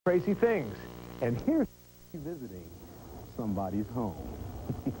crazy things. And here's visiting somebody's home.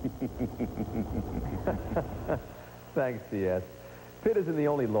 Thanks, C.S. Pitt isn't the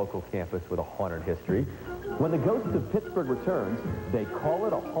only local campus with a haunted history. When the ghost of Pittsburgh returns, they call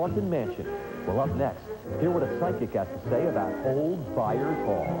it a haunted mansion. Well, up next, hear what a psychic has to say about old Byers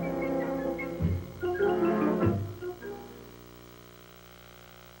Hall.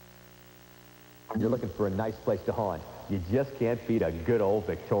 You're looking for a nice place to haunt. You just can't beat a good old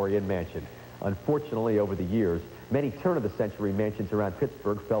Victorian mansion. Unfortunately, over the years, many turn-of-the-century mansions around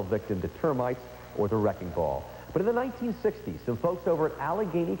Pittsburgh fell victim to termites or the wrecking ball. But in the 1960s, some folks over at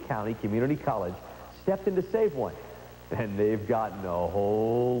Allegheny County Community College stepped in to save one. And they've gotten a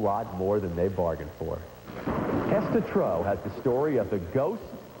whole lot more than they bargained for. Hesta Trow has the story of the ghost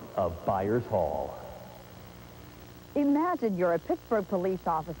of Byers Hall. Imagine you're a Pittsburgh police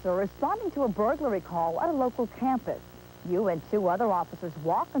officer responding to a burglary call at a local campus. You and two other officers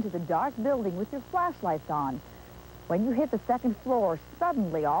walk into the dark building with your flashlights on. When you hit the second floor,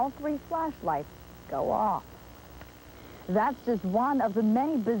 suddenly all three flashlights go off. That's just one of the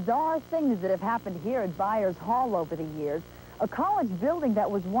many bizarre things that have happened here at Byers Hall over the years, a college building that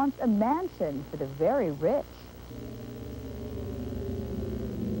was once a mansion for the very rich.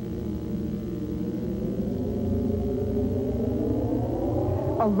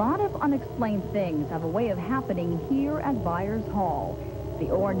 A lot of unexplained things have a way of happening here at Byers Hall. The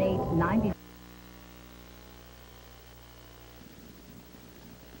ornate 90...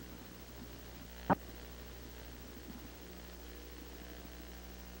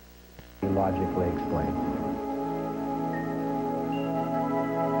 logically explained.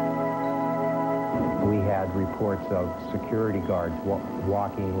 We had reports of security guards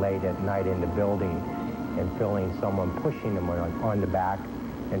walking late at night in the building and feeling someone pushing them on the back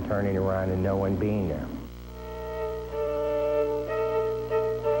and turning around and no one being there.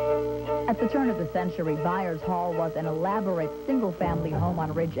 At the turn of the century, Byers Hall was an elaborate single-family home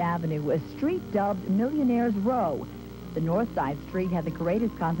on Ridge Avenue, a street dubbed Millionaire's Row. The north side street had the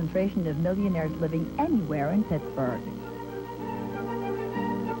greatest concentration of millionaires living anywhere in Pittsburgh.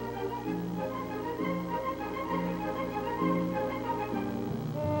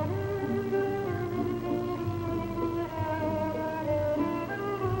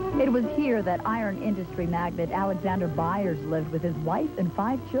 It was here that iron industry magnate Alexander Byers lived with his wife and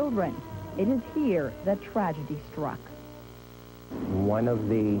 5 children. It is here that tragedy struck. One of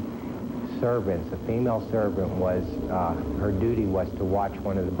the servants, a female servant, was, her duty was to watch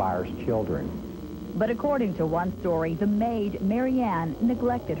one of the Byers' children. But according to one story, the maid, Mary Ann,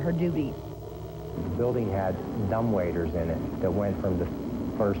 neglected her duties. The building had dumbwaiters in it that went from the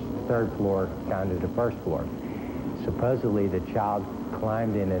third floor down to the first floor. Supposedly, the child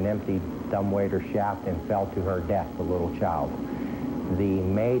climbed in an empty dumbwaiter shaft and fell to her death, the little child. The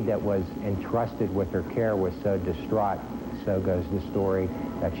maid that was entrusted with her care was so distraught, so goes the story,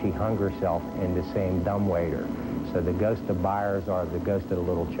 that she hung herself in the same dumbwaiter. So the ghost of Byers are the ghost of the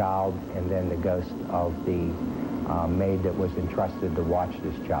little child and then the ghost of the maid that was entrusted to watch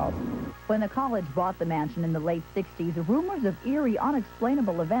this child. When the college bought the mansion in the late 60s, rumors of eerie,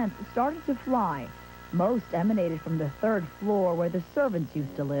 unexplainable events started to fly. Most emanated from the 3rd floor where the servants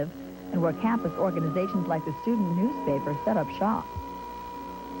used to live and where campus organizations like the student newspaper set up shop.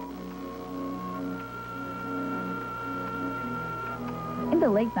 In the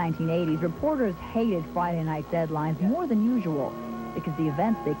late 1980s, reporters hated Friday night deadlines more than usual because the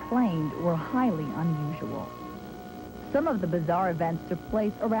events they claimed were highly unusual. Some of the bizarre events took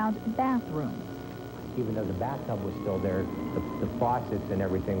place around bathrooms. Even though the bathtub was still there, the faucets and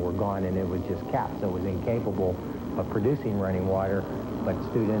everything were gone and it was just capped, so it was incapable of producing running water, but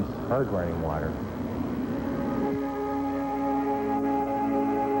students heard running water.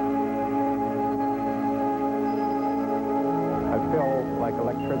 I feel like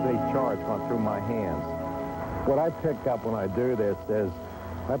electricity charge going through my hands. What I pick up when I do this is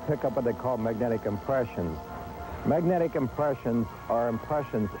I pick up what they call magnetic impressions. Magnetic impressions are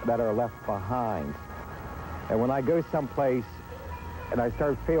impressions that are left behind. And when I go someplace and I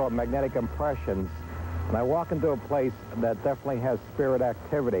start feeling magnetic impressions, and I walk into a place that definitely has spirit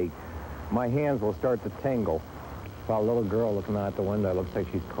activity, my hands will start to tingle. Saw a little girl looking out the window. It looks like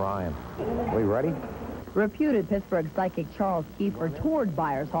she's crying. Are we ready? Reputed Pittsburgh psychic Charles Kiefer toured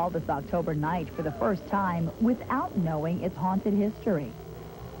Byers Hall this October night for the first time without knowing its haunted history.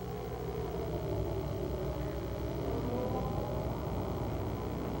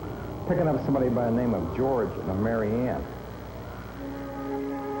 Picking up somebody by the name of George and a Mary Ann.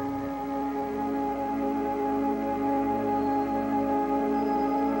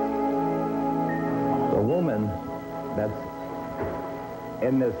 The woman that's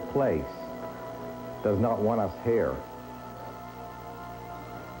in this place does not want us here.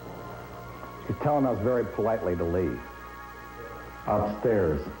 She's telling us very politely to leave.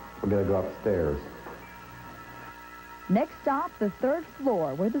 Upstairs. We're going to go upstairs. Next stop, the 3rd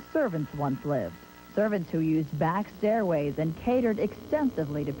floor, where the servants once lived. Servants who used back stairways and catered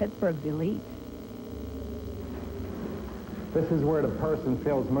extensively to Pittsburgh's elite. This is where the person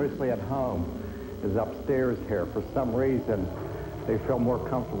feels mostly at home, is upstairs here. For some reason, they feel more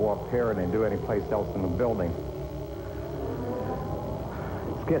comfortable up here than they do any place else in the building.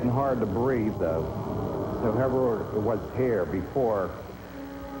 It's getting hard to breathe, though. So whoever was here before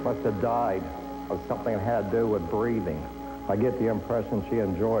must have died of something that had to do with breathing. I get the impression she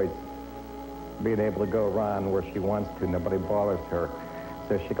enjoys being able to go around where she wants to. Nobody bothers her.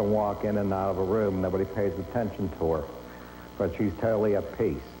 So she can walk in and out of a room. Nobody pays attention to her. But she's totally at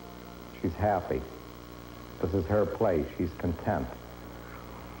peace. She's happy. This is her place. She's content.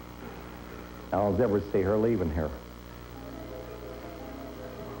 I don't ever see her leaving here.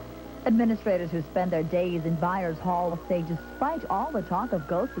 Administrators who spend their days in Byers Hall say despite all the talk of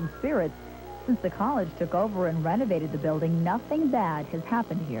ghosts and spirits, since the college took over and renovated the building, nothing bad has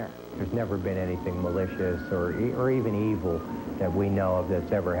happened here. There's never been anything malicious or even evil that we know of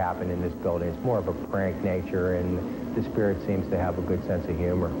that's ever happened in this building. It's more of a prank nature, and the spirit seems to have a good sense of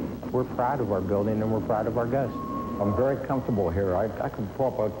humor. We're proud of our building, and we're proud of our guests. I'm very comfortable here. I could pull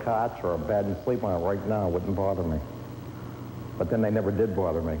up a couch or a bed and sleep on it right now. It wouldn't bother me. But then they never did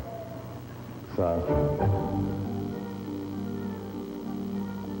bother me. So...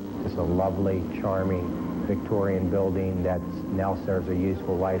 It's a lovely, charming Victorian building that now serves a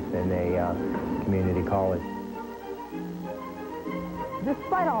useful life in a community college.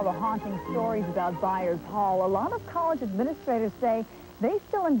 Despite all the haunting stories about Byers Hall, a lot of college administrators say they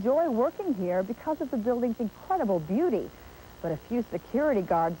still enjoy working here because of the building's incredible beauty. But a few security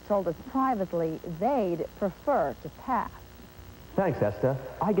guards told us privately they'd prefer to pass. Thanks, Esther.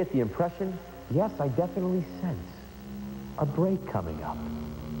 I get the impression, yes, I definitely sense a break coming up.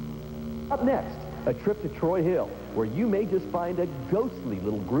 Up next, a trip to Troy Hill, where you may just find a ghostly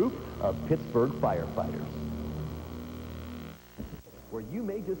little group of Pittsburgh firefighters. Where you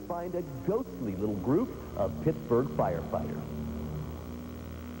may just find a ghostly little group of Pittsburgh firefighters.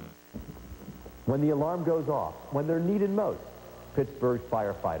 When the alarm goes off, when they're needed most, Pittsburgh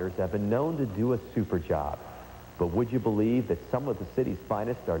firefighters have been known to do a super job. But would you believe that some of the city's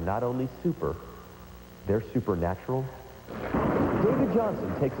finest are not only super, they're supernatural? David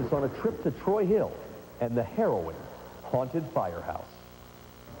Johnson takes us on a trip to Troy Hill and the harrowing haunted firehouse.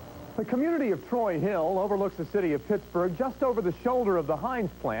 The community of Troy Hill overlooks the city of Pittsburgh just over the shoulder of the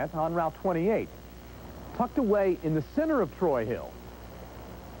Heinz plant on Route 28. Tucked away in the center of Troy Hill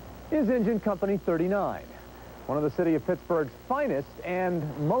is Engine Company 39, one of the city of Pittsburgh's finest and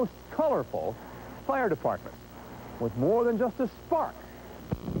most colorful fire departments, with more than just a spark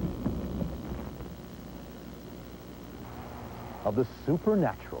of the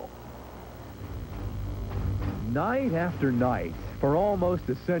supernatural. Night after night, for almost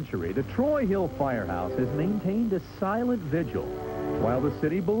a century, the Troy Hill Firehouse has maintained a silent vigil while the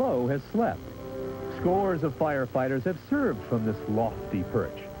city below has slept. Scores of firefighters have served from this lofty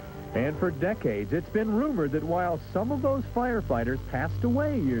perch. And for decades, it's been rumored that while some of those firefighters passed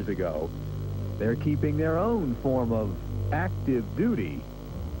away years ago, they're keeping their own form of active duty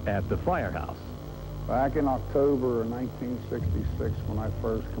at the firehouse. Back in October of 1966, when I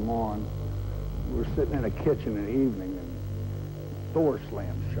first come on, we were sitting in a kitchen in the evening, and the door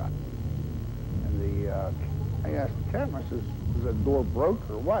slammed shut. And I asked the captain, I says, "Is that door broke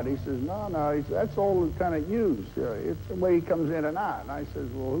or what?" He says, "No, no." He says, "That's all Lieutenant Hughes. It's the way he comes in and out." And I says,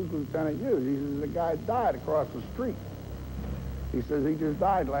 "Well, who's Lieutenant Hughes?" He says, "The guy died across the street." He says, "He just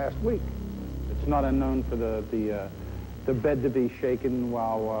died last week." It's not unknown for the bed to be shaken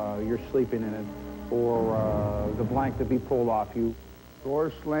while you're sleeping in it, or the blanket to be pulled off you.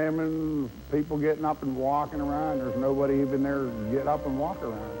 Doors slamming, people getting up and walking around. There's nobody even there to get up and walk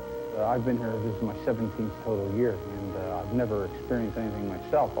around. I've been here, this is my 17th total year, and I've never experienced anything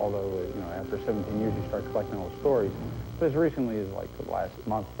myself, although, you know, after 17 years you start collecting all the stories. But as recently as like the last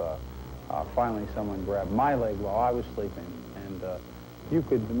month, finally someone grabbed my leg while I was sleeping, and you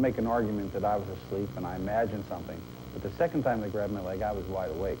could make an argument that I was asleep and I imagined something, but the second time they grabbed my leg, I was wide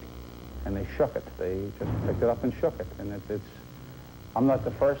awake, and they shook it. They just picked it up and shook it, and I'm not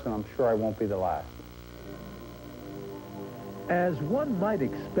the first, and I'm sure I won't be the last. As one might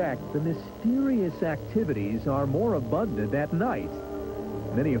expect, the mysterious activities are more abundant at night.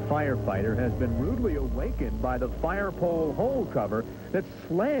 Many a firefighter has been rudely awakened by the fire pole hole cover that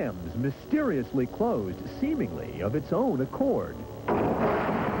slams mysteriously closed, seemingly of its own accord.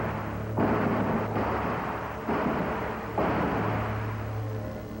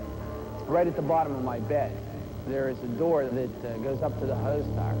 right at the bottom of my bed. There is a door that goes up to the hose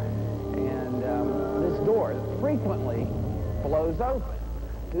tower. And this door frequently blows open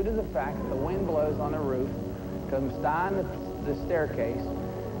due to the fact that the wind blows on the roof, comes down the staircase,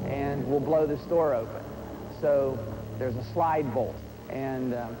 and will blow this door open. So there's a slide bolt.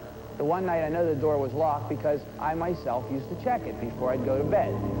 And the one night I know the door was locked because I myself used to check it before I'd go to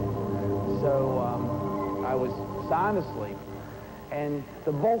bed. So I was sound asleep, and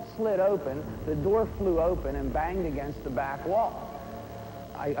the bolt slid open, the door flew open and banged against the back wall.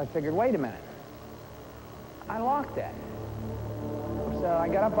 I figured, wait a minute, I locked that. So I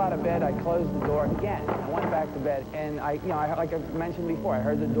got up out of bed, I closed the door again, I went back to bed, and like I mentioned before, I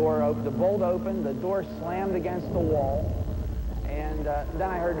heard the door open, the bolt open, the door slammed against the wall, and then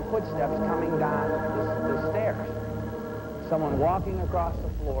I heard the footsteps coming down the stairs. Someone walking across the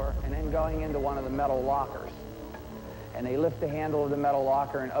floor and then going into one of the metal lockers. And they lift the handle of the metal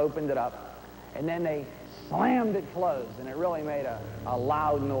locker and opened it up, and then they slammed it closed, and it really made a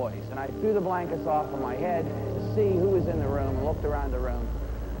loud noise. And I threw the blankets off of my head to see who was in the room, and looked around the room.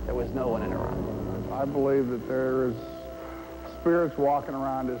 There was no one in the room. I believe that there is spirits walking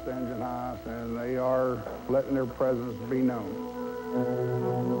around this engine house, and they are letting their presence be known.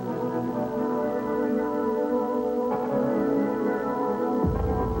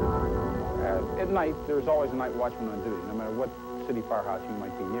 At night, there's always a night watchman on duty. No matter what city firehouse you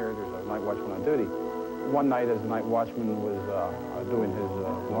might be near, there's a night watchman on duty. One night, as the night watchman was doing his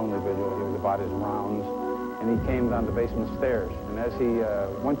lonely vigil, he was about his rounds, and he came down the basement stairs. And as he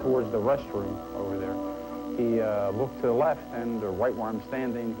went towards the restroom over there, he looked to the left, and right where I'm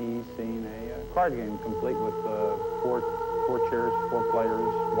standing, he's seen a card game complete with four chairs, 4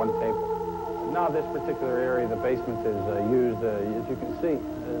 players, 1 table. Now this particular area, the basement, is used, as you can see,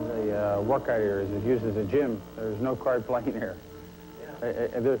 as a workout area. It's used as a gym. There's no card playing here.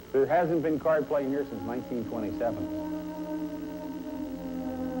 There hasn't been card playing here since 1927.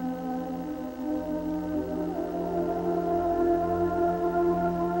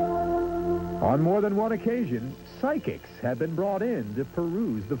 On more than one occasion, psychics have been brought in to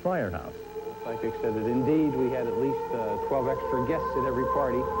peruse the firehouse. The psychic said that indeed we had at least 12 extra guests at every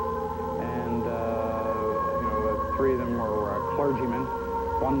party, and 3 of them were clergymen,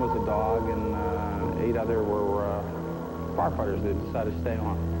 1 was a dog, and 8 other were firefighters that decided to stay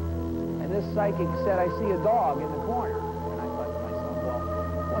on. And this psychic said, I see a dog in the corner. And I thought to myself, well,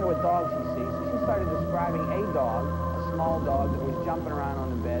 I wonder what dog she sees. So she started describing a dog, a small dog that was jumping around on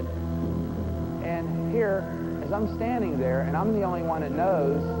the bed. And here, as I'm standing there, and I'm the only one that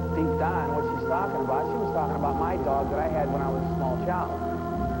knows deep down what she's talking about, she was talking about my dog that I had when I was a small child.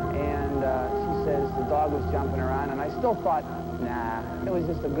 And she says the dog was jumping around, and I still thought, nah, it was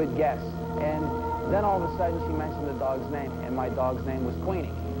just a good guess. And then all of a sudden she mentioned the dog's name, and my dog's name was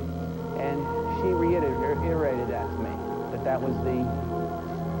Queenie. And she reiterated that to me, that was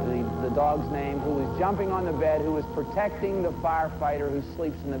the dog's name, who was jumping on the bed, who was protecting the firefighter who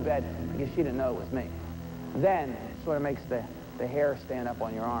sleeps in the bed, because she didn't know it was me. Then it sort of makes the hair stand up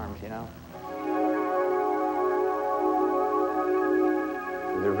on your arms, you know.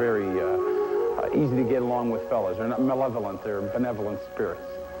 They're very easy to get along with fellas. They're not malevolent, they're benevolent spirits.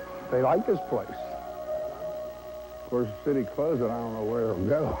 They like this place. Of course, the city closed it, I don't know where it'll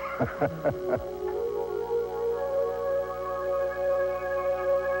go.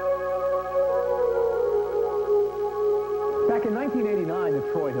 Back in 1989, the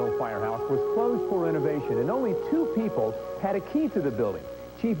Troy Hill Firehouse was closed for renovation, and only 2 people had a key to the building,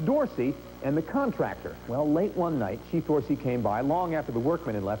 Chief Dorsey and the contractor. Well, late one night, Chief Dorsey came by long after the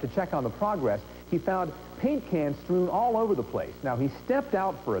workmen had left to check on the progress. He found paint cans strewn all over the place. Now, he stepped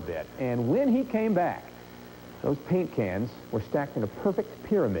out for a bit, and when he came back, those paint cans were stacked in a perfect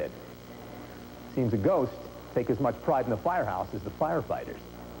pyramid. Seems a ghost take as much pride in the firehouse as the firefighters.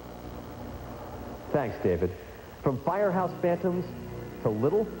 Thanks, David. From firehouse phantoms to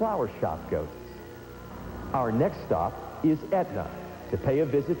little flower shop ghosts. Our next stop is Etna to pay a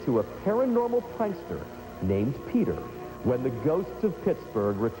visit to a paranormal prankster named Peter when the Ghosts of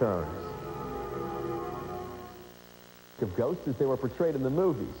Pittsburgh returns. Of ghosts as they were portrayed in the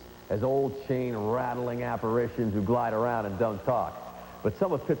movies, as old chain-rattling apparitions who glide around and don't talk. But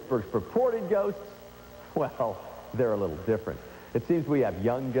some of Pittsburgh's purported ghosts, well, they're a little different. It seems we have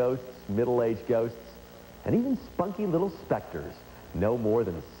young ghosts, middle-aged ghosts, and even spunky little specters, no more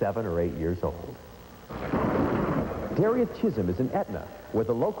than 7 or 8 years old. Daria Chisholm is in Etna, where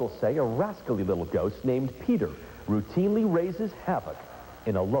the locals say a rascally little ghost named Peter routinely raises havoc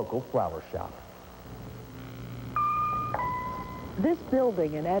in a local flower shop. This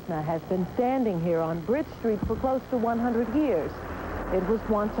building in Etna has been standing here on Bridge Street for close to 100 years. It was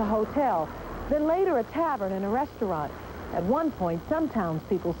once a hotel, then later a tavern and a restaurant. At one point, some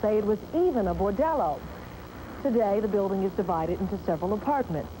townspeople say it was even a bordello. Today, the building is divided into several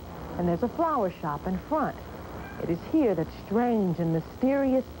apartments, and there's a flower shop in front. It is here that strange and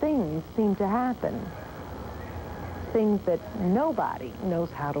mysterious things seem to happen. Things that nobody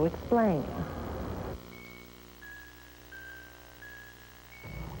knows how to explain.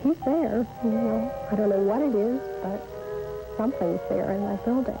 He's there, you know. I don't know what it is, but something's there in that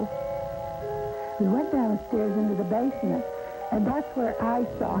building. We went downstairs into the basement, and that's where I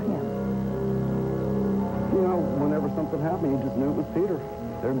saw him. You know, whenever something happened, you just knew it was Peter.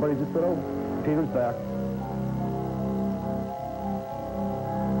 Everybody just said, oh, Peter's back.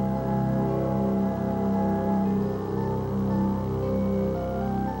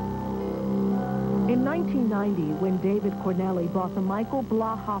 In 1990, when David Cornelli bought the Michael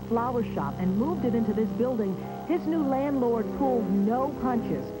Blaha flower shop and moved it into this building, his new landlord pulled no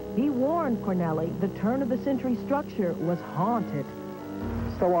punches. He warned Cornelli the turn-of-the-century structure was haunted.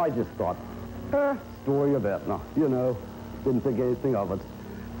 So I just thought, story of Etna, you know, didn't think anything of it.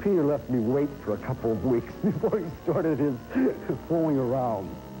 Peter left me wait for a couple of weeks before he started his fooling around.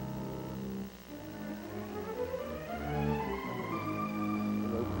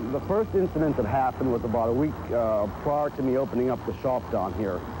 The first incident that happened was about a week prior to me opening up the shop down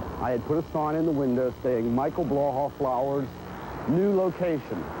here. I had put a sign in the window saying Michael Blaha Flowers, new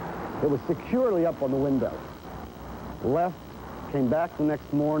location. It was securely up on the window. Left, came back the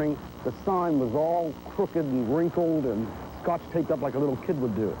next morning. The sign was all crooked and wrinkled and scotch taped up like a little kid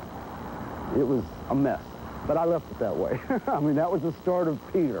would do. It was a mess, but I left it that way. I mean, that was the start of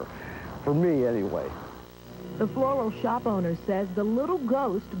Peter, for me anyway. The floral shop owner says the little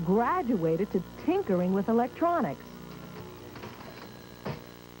ghost graduated to tinkering with electronics.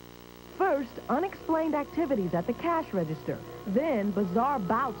 First, unexplained activities at the cash register. Then, bizarre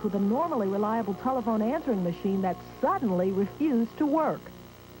bouts with a normally reliable telephone answering machine that suddenly refused to work.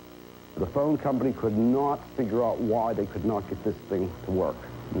 The phone company could not figure out why they could not get this thing to work.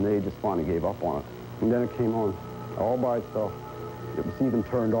 And they just finally gave up on it. And then it came on all by itself. It was even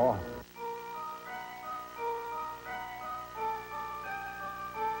turned off.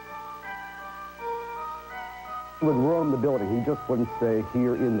 He would roam the building. He just wouldn't stay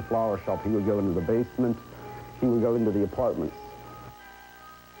here in the flower shop. He would go into the basement. He would go into the apartments.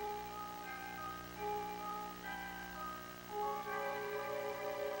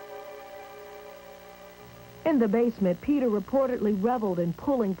 In the basement, Peter reportedly reveled in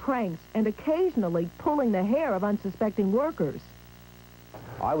pulling pranks and occasionally pulling the hair of unsuspecting workers.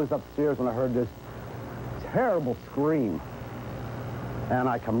 I was upstairs when I heard this terrible scream. And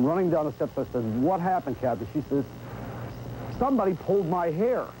I come running down the steps. I said, what happened, Kathy? She says, somebody pulled my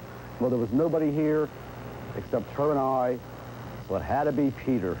hair. Well, there was nobody here except her and I, so it had to be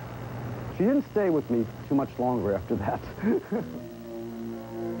Peter. She didn't stay with me too much longer after that.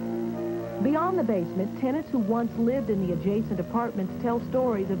 Beyond the basement, tenants who once lived in the adjacent apartments tell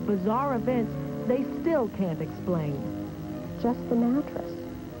stories of bizarre events they still can't explain. Just the mattress.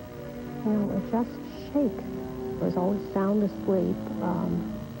 You know, it just shakes. I was always sound asleep.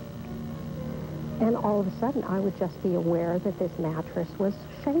 And all of a sudden, I would just be aware that this mattress was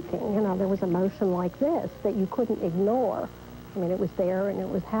shaking. You know, there was a motion like this that you couldn't ignore. I mean, it was there and it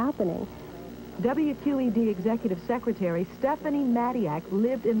was happening. WQED Executive Secretary Stephanie Matiak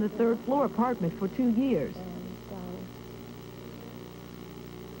lived in the third-floor apartment for 2 years.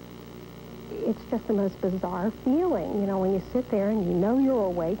 It's just the most bizarre feeling, you know, when you sit there and you know you're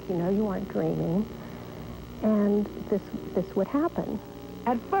awake, you know you aren't dreaming, and this would happen.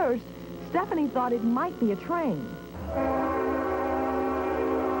 At first, Stephanie thought it might be a train.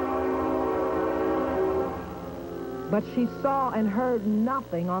 But she saw and heard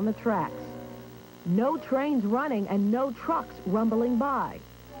nothing on the tracks. No trains running and no trucks rumbling by.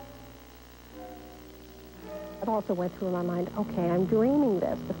 It also went through my mind, okay, I'm dreaming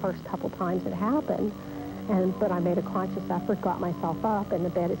this the first couple times it happened, but I made a conscious effort, got myself up, and the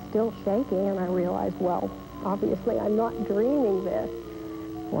bed is still shaking, and I realized, well, obviously I'm not dreaming this.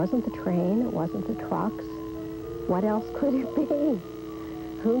 It wasn't the train, it wasn't the trucks. What else could it be?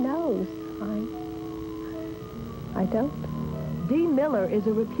 Who knows? I don't. Dee Miller is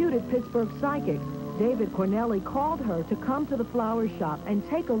a reputed Pittsburgh psychic. David Cornelli called her to come to the flower shop and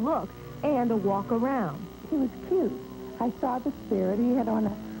take a look and a walk around. He was cute. I saw the spirit. He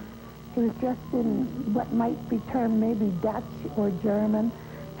was dressed in what might be termed maybe Dutch or German,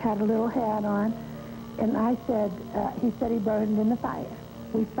 had a little hat on, and I said, he said he burned in the fire.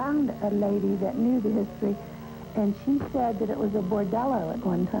 We found a lady that knew the history, and she said that it was a bordello at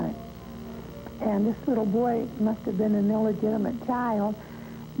one time. And this little boy must have been an illegitimate child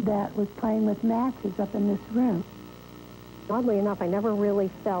that was playing with matches up in this room. Oddly enough, I never really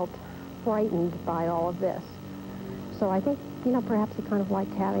felt frightened by all of this. So I think, you know, perhaps he kind of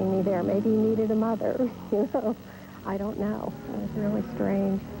liked having me there. Maybe he needed a mother, you know. I don't know. It was really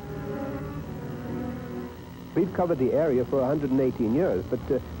strange. We've covered the area for 118 years, but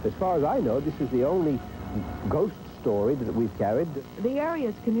as far as I know, this is the only ghost story that we've carried. The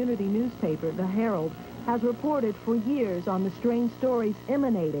area's community newspaper, the Herald, has reported for years on the strange stories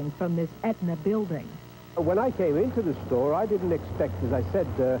emanating from this Etna building. When I came into the store, I didn't expect, as I said,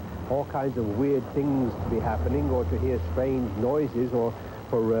 all kinds of weird things to be happening, or to hear strange noises, or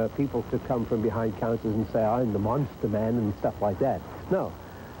for people to come from behind counters and say, I'm the monster man, and stuff like that. No,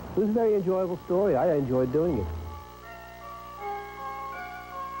 it was a very enjoyable story. I enjoyed doing it.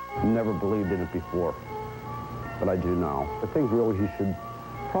 Never believed in it before, but I do now. I think really he should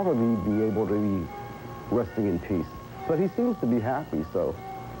probably be able to be resting in peace. But he seems to be happy, so,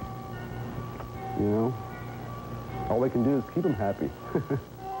 you know, all we can do is keep him happy.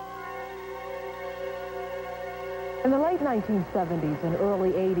 In the late 1970s and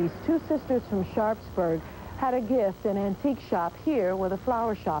early 80s, two sisters from Sharpsburg had a gift, an antique shop here where the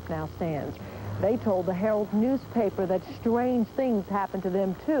flower shop now stands. They told the Herald newspaper that strange things happened to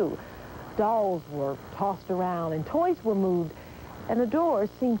them, too. Dolls were tossed around and toys were moved, and the doors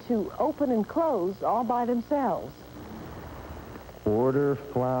seemed to open and close all by themselves. Order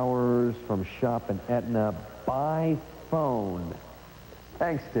flowers from shop in Etna by phone.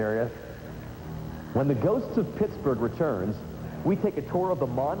 Thanks, Darius. When the Ghosts of Pittsburgh returns, we take a tour of the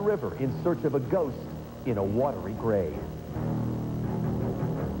Mon River in search of a ghost in a watery grave.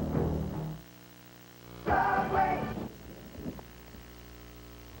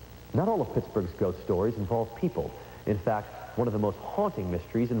 Not all of Pittsburgh's ghost stories involve people. In fact, one of the most haunting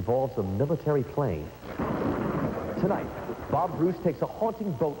mysteries involves a military plane. Tonight, Bob Bruce takes a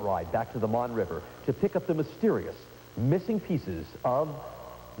haunting boat ride back to the Mon River to pick up the mysterious missing pieces of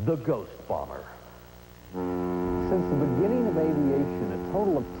the Ghost Bomber. Since the beginning of aviation, a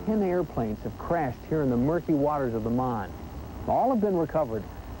total of 10 airplanes have crashed here in the murky waters of the Mon. All have been recovered,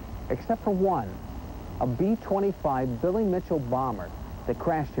 except for one, a B-25 Billy Mitchell bomber that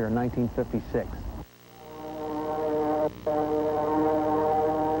crashed here in 1956.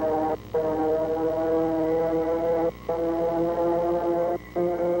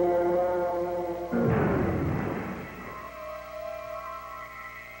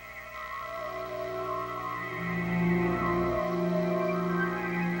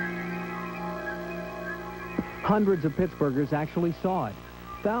 Hundreds of Pittsburghers actually saw it.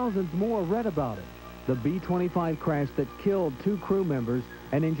 Thousands more read about it. The B-25 crash that killed 2 crew members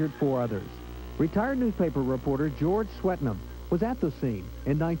and injured 4 others. Retired newspaper reporter George Swetnam was at the scene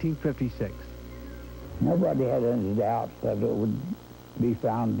in 1956. Nobody had any doubt that it would be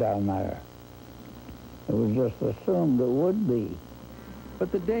found down there. It was just assumed it would be.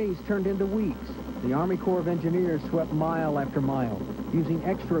 But the days turned into weeks. The Army Corps of Engineers swept mile after mile, using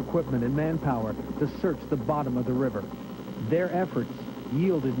extra equipment and manpower to search the bottom of the river. Their efforts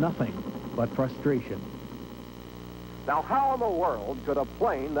yielded nothing but frustration. Now, how in the world could a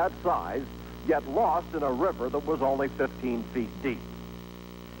plane that size get lost in a river that was only 15 feet deep?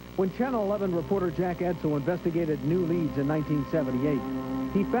 When Channel 11 reporter Jack Edsel investigated new leads in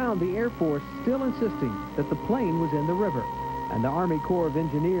 1978, he found the Air Force still insisting that the plane was in the river, and the Army Corps of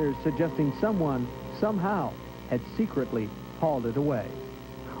Engineers suggesting someone, somehow, had secretly hauled it away.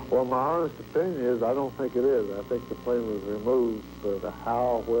 Well, my honest opinion is I don't think it is. I think the plane was removed, but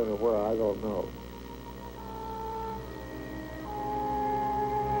how, when, or where, I don't know.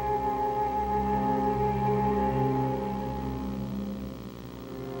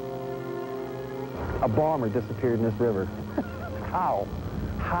 A bomber disappeared in this river. How?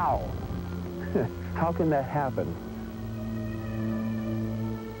 How? How can that happen?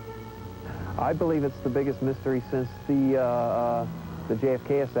 I believe it's the biggest mystery since the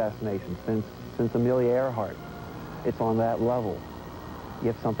JFK assassination, since Amelia Earhart. It's on that level. You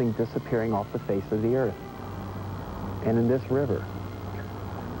have something disappearing off the face of the earth. And in this river,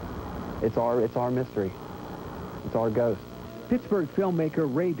 it's our mystery. It's our ghost. Pittsburgh filmmaker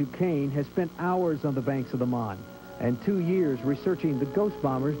Ray Duquesne has spent hours on the banks of the Mon and 2 years researching the ghost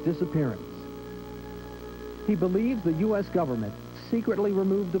bomber's disappearance. He believes the U.S. government secretly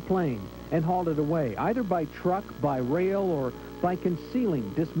removed the plane and hauled it away, either by truck, by rail, or by concealing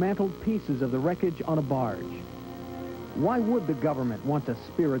dismantled pieces of the wreckage on a barge. Why would the government want to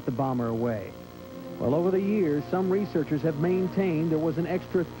spirit the bomber away? Well, over the years, some researchers have maintained there was an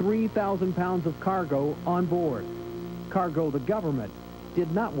extra 3,000 pounds of cargo on board. Cargo the government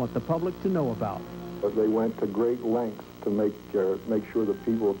did not want the public to know about. But they went to great lengths to make sure the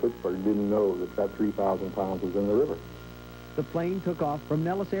people of Pittsburgh didn't know that that 3,000 pounds was in the river. The plane took off from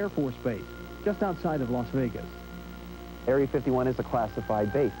Nellis Air Force Base, just outside of Las Vegas. Area 51 is a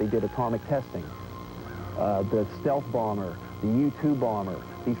classified base. They did atomic testing. The stealth bomber, the U-2 bomber,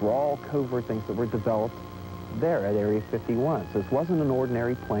 these were all covert things that were developed there at Area 51. So this wasn't an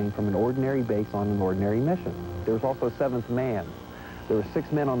ordinary plane from an ordinary base on an ordinary mission. There was also a seventh man. There were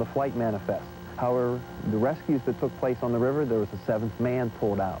 6 men on the flight manifest. However, the rescues that took place on the river, there was a 7th man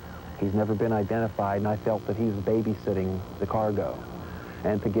pulled out. He's never been identified, and I felt that he was babysitting the cargo.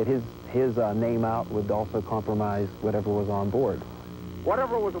 And to get his name out would also compromise whatever was on board.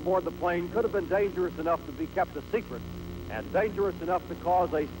 Whatever was aboard the plane could have been dangerous enough to be kept a secret and dangerous enough to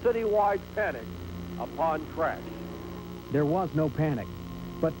cause a citywide panic upon crash. There was no panic,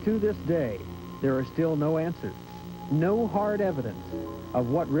 but to this day, there are still no answers, no hard evidence of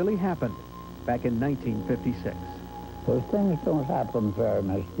what really happened back in 1956. Those things don't happen very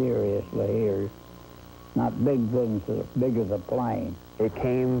mysteriously here. Not big things as big as a plane. It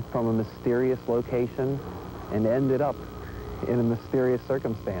came from a mysterious location and ended up in a mysterious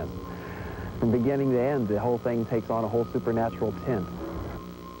circumstance. From beginning to end, the whole thing takes on a whole supernatural tint.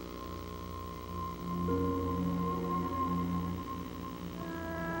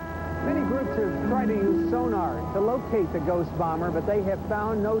 Many groups have tried to use sonar to locate the ghost bomber, but they have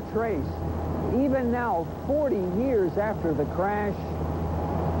found no trace. Even now, 40 years after the crash,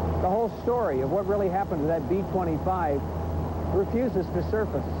 the whole story of what really happened to that B-25 refuses to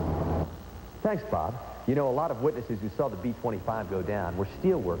surface. Thanks, Bob. You know, a lot of witnesses who saw the B-25 go down were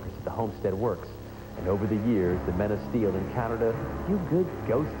steel workers at the Homestead Works. And over the years, the men of steel encountered a few good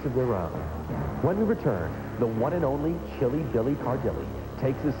ghosts of their own. When we return, the one and only Chilly Billy Cardilli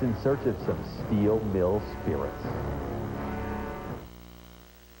takes us in search of some steel mill spirits.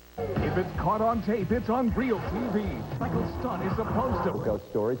 If it's caught on tape, it's on real TV. Michael Stunn is supposed to. Ghost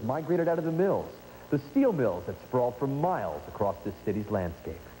stories migrated out of the mills, the steel mills that sprawled for miles across this city's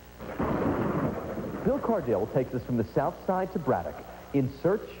landscape. Bill Cardell takes us from the south side to Braddock in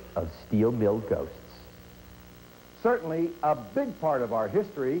search of steel mill ghosts. Certainly, a big part of our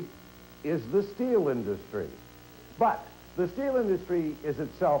history is the steel industry. But the steel industry is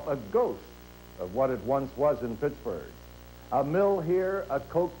itself a ghost of what it once was in Pittsburgh. A mill here, a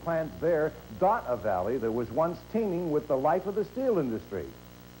coke plant there, dot a valley that was once teeming with the life of the steel industry.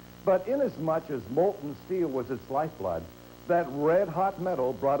 But inasmuch as molten steel was its lifeblood, that red-hot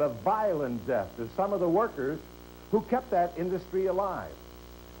metal brought a violent death to some of the workers who kept that industry alive.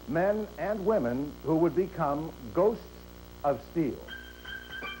 Men and women who would become ghosts of steel.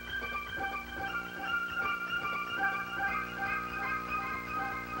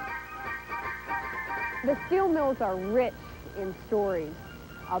 The steel mills are rich in stories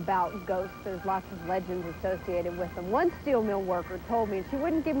about ghosts. There's lots of legends associated with them. One steel mill worker told me, and she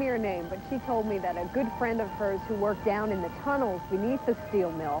wouldn't give me her name, but she told me that a good friend of hers who worked down in the tunnels beneath the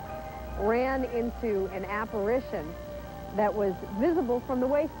steel mill ran into an apparition that was visible from the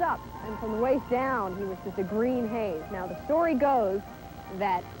waist up, and from the waist down he was just a green haze. Now the story goes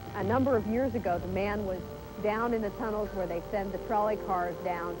that a number of years ago the man was down in the tunnels where they send the trolley cars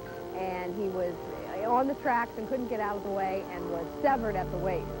down, and he was on the tracks and couldn't get out of the way and was severed at the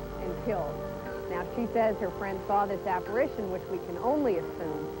waist and killed. Now she says her friend saw this apparition, which we can only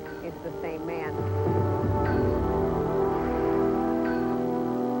assume is the same man.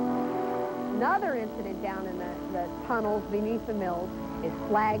 Another incident down in the tunnels beneath the mills is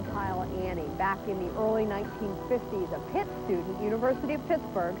Flag Pile Annie. Back in the early 1950s, a Pitt student, University of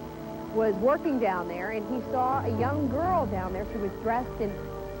Pittsburgh, was working down there, and he saw a young girl down there. She was dressed in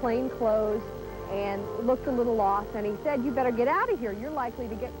plain clothes and looked a little lost, and he said, "You better get out of here. You're likely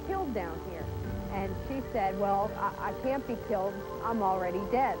to get killed down here." And she said, "Well, I can't be killed. I'm already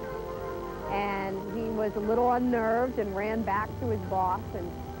dead." And he was a little unnerved and ran back to his boss and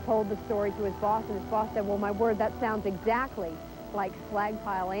told the story to his boss, and his boss said, "Well, my word, that sounds exactly like Flag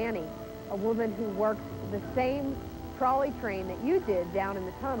Pile Annie, a woman who worked the same trolley train that you did down in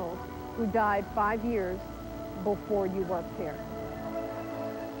the tunnels, who died 5 years before you worked here."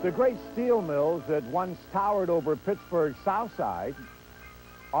 The great steel mills that once towered over Pittsburgh's south side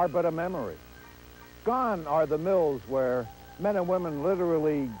are but a memory. Gone are the mills where men and women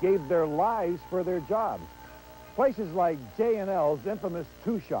literally gave their lives for their jobs. Places like J&L's infamous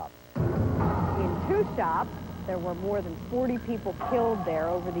Two Shop. In Two Shop, there were more than 40 people killed there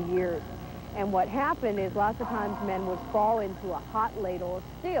over the years. And what happened is lots of times men would fall into a hot ladle of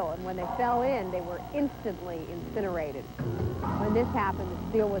steel, and when they fell in, they were instantly incinerated. When this happened, the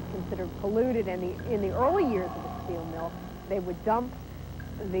steel was considered polluted, and in the early years of the steel mill, they would dump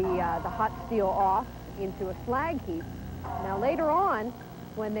the hot steel off into a slag heap. Now later on,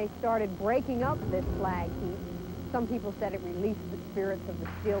 when they started breaking up this slag heap, some people said it released the spirits of the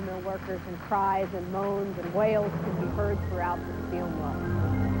steel mill workers, and cries and moans and wails could be heard throughout the steel mill.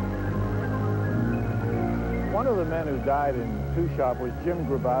 One of the men who died in Two Shop was Jim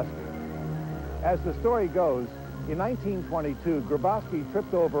Grabowski. As the story goes, in 1922, Grabowski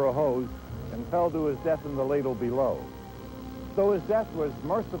tripped over a hose and fell to his death in the ladle below. Though his death was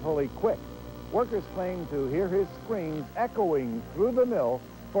mercifully quick, workers claim to hear his screams echoing through the mill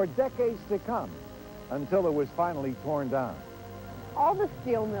for decades to come, until it was finally torn down. All the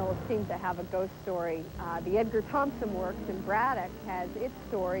steel mills seem to have a ghost story. The Edgar Thompson Works in Braddock has its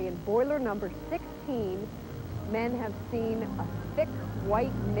story. In boiler number 16, men have seen a thick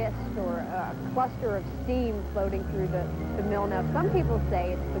white mist or a cluster of steam floating through the mill. Now, some people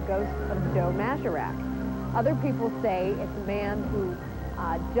say it's the ghost of Joe Mazurak. Other people say it's a man who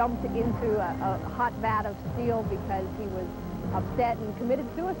jumped into a hot vat of steel because he was upset and committed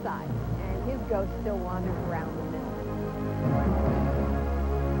suicide, and his ghost still wanders around the mill.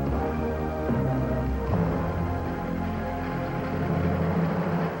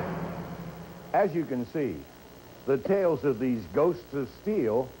 As you can see, the tales of these ghosts of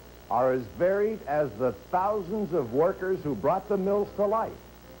steel are as varied as the thousands of workers who brought the mills to life.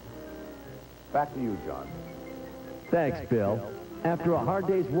 Back to you, John. Thanks, Bill. After a hard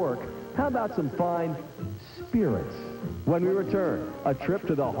day's work, how about some fine spirits? When we return, a trip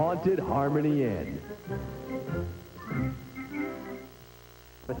to the haunted Harmony Inn.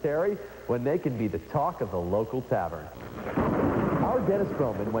 Cemetery, when they can be the talk of the local tavern. Our Dennis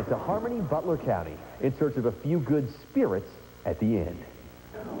Bowman went to Harmony, Butler County in search of a few good spirits at the inn.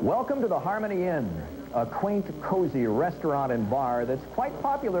 Welcome to the Harmony Inn, a quaint, cozy restaurant and bar that's quite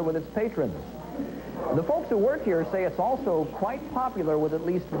popular with its patrons. The folks who work here say it's also quite popular with at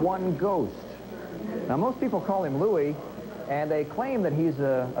least one ghost. Now, most people call him Louie, and they claim that he's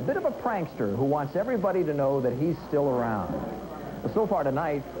a bit of a prankster who wants everybody to know that he's still around. Well, so far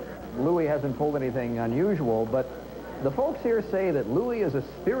tonight, Louie hasn't pulled anything unusual, but the folks here say that Louie is a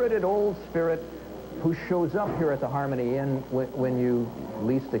spirited old spirit who shows up here at the Harmony Inn when you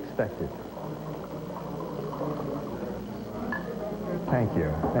least expect it. Thank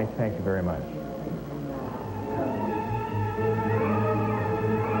you. Thank you very much.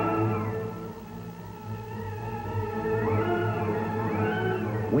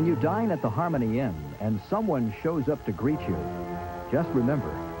 When you dine at the Harmony Inn and someone shows up to greet you, just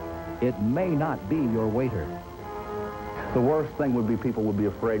remember, it may not be your waiter. The worst thing would be people would be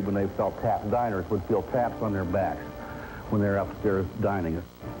afraid when they felt taps. Diners would feel taps on their backs when they're upstairs dining.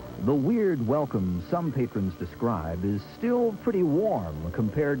 The weird welcome some patrons describe is still pretty warm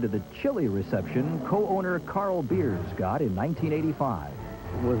compared to the chilly reception co-owner Carl Beers got in 1985.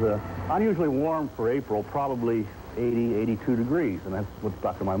 It was unusually warm for April, probably 80, 82 degrees, and that's what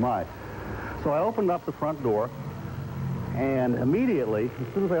stuck in my mind. So I opened up the front door, and immediately,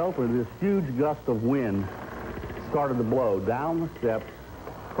 as soon as I opened it, this huge gust of wind started to blow down the steps,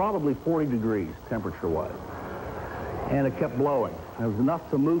 probably 40 degrees temperature-wise. And it kept blowing. It was enough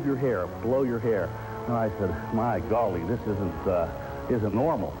to move your hair, blow your hair. And I said, my golly, this isn't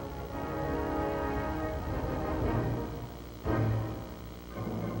normal.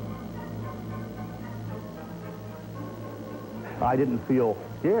 I didn't feel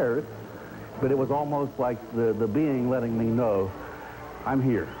scared, but it was almost like the being letting me know, I'm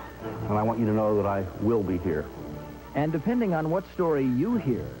here, and I want you to know that I will be here. And depending on what story you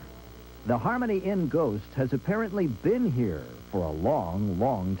hear, the Harmony Inn ghost has apparently been here for a long,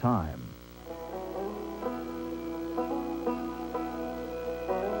 long time.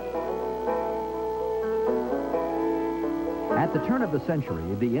 At the turn of the century,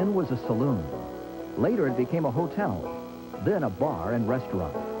 the inn was a saloon. Later, it became a hotel, then a bar and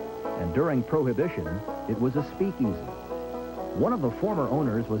restaurant. And during Prohibition, it was a speakeasy. One of the former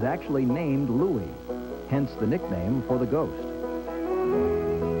owners was actually named Louie, hence the nickname for the ghost.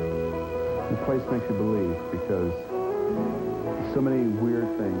 This place makes you believe because so many weird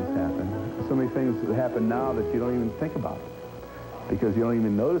things happen. So many things that happen now that you don't even think about because you don't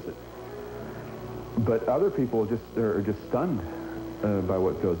even notice it. But other people are just stunned by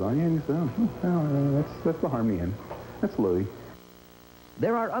what goes on. And you say, oh, that's the Harmony Inn. That's Louie.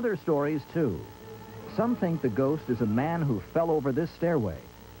 There are other stories, too. Some think the ghost is a man who fell over this stairway.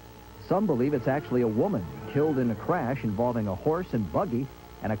 Some believe it's actually a woman killed in a crash involving a horse and buggy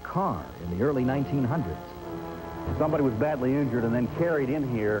and a car in the early 1900s. Somebody was badly injured and then carried in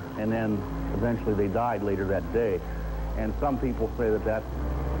here, and then eventually they died later that day. And some people say that that's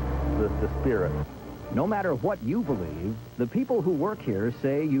the spirit. No matter what you believe, the people who work here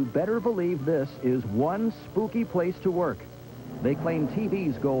say you better believe this is one spooky place to work. They claim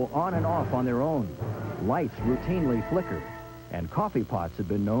TVs go on and off on their own, lights routinely flicker, and coffee pots have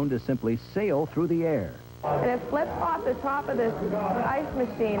been known to simply sail through the air. And it flipped off the top of this ice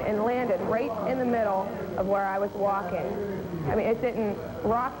machine and landed right in the middle of where I was walking. I mean, it didn't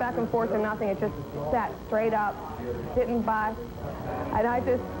rock back and forth or nothing. It just sat straight up, didn't bust. And I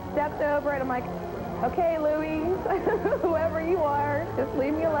just stepped over it. I'm like, okay, Louise, whoever you are, just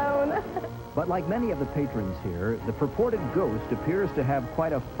leave me alone. But like many of the patrons here, the purported ghost appears to have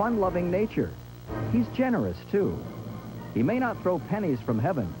quite a fun-loving nature. He's generous, too. He may not throw pennies from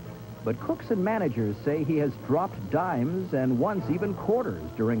heaven, but cooks and managers say he has dropped dimes and once even quarters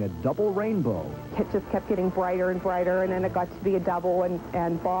during a double rainbow. It just kept getting brighter and brighter, and then it got to be a double,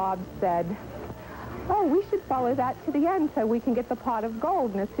 and Bob said, oh, we should follow that to the end so we can get the pot of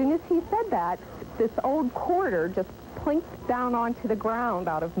gold. And as soon as he said that, this old quarter just plinked down onto the ground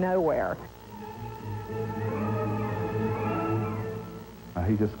out of nowhere.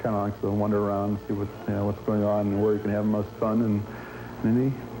 He just kind of likes to wander around and see what's going on and where he can have the most fun, and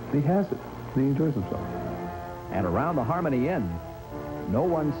then he has it. He enjoys himself. And around the Harmony Inn, no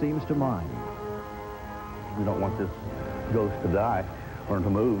one seems to mind. We don't want this ghost to die or to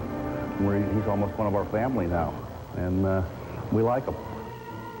move. He's almost one of our family now, and we like him.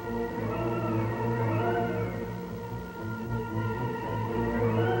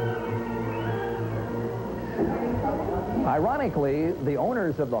 Ironically, the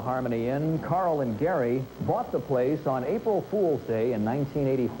owners of the Harmony Inn, Carl and Gary, bought the place on April Fool's Day in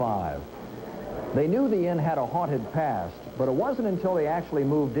 1985. They knew the inn had a haunted past, but it wasn't until they actually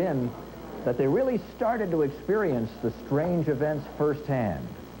moved in that they really started to experience the strange events firsthand.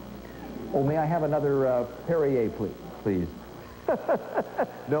 Oh, may I have another Perrier, please? Please.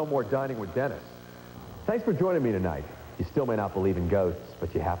 No more dining with Dennis. Thanks for joining me tonight. You still may not believe in ghosts,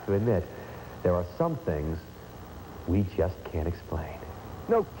 but you have to admit, there are some things we just can't explain.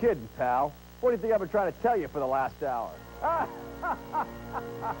 No kidding, pal. What do you think I've been trying to tell you for the last hour?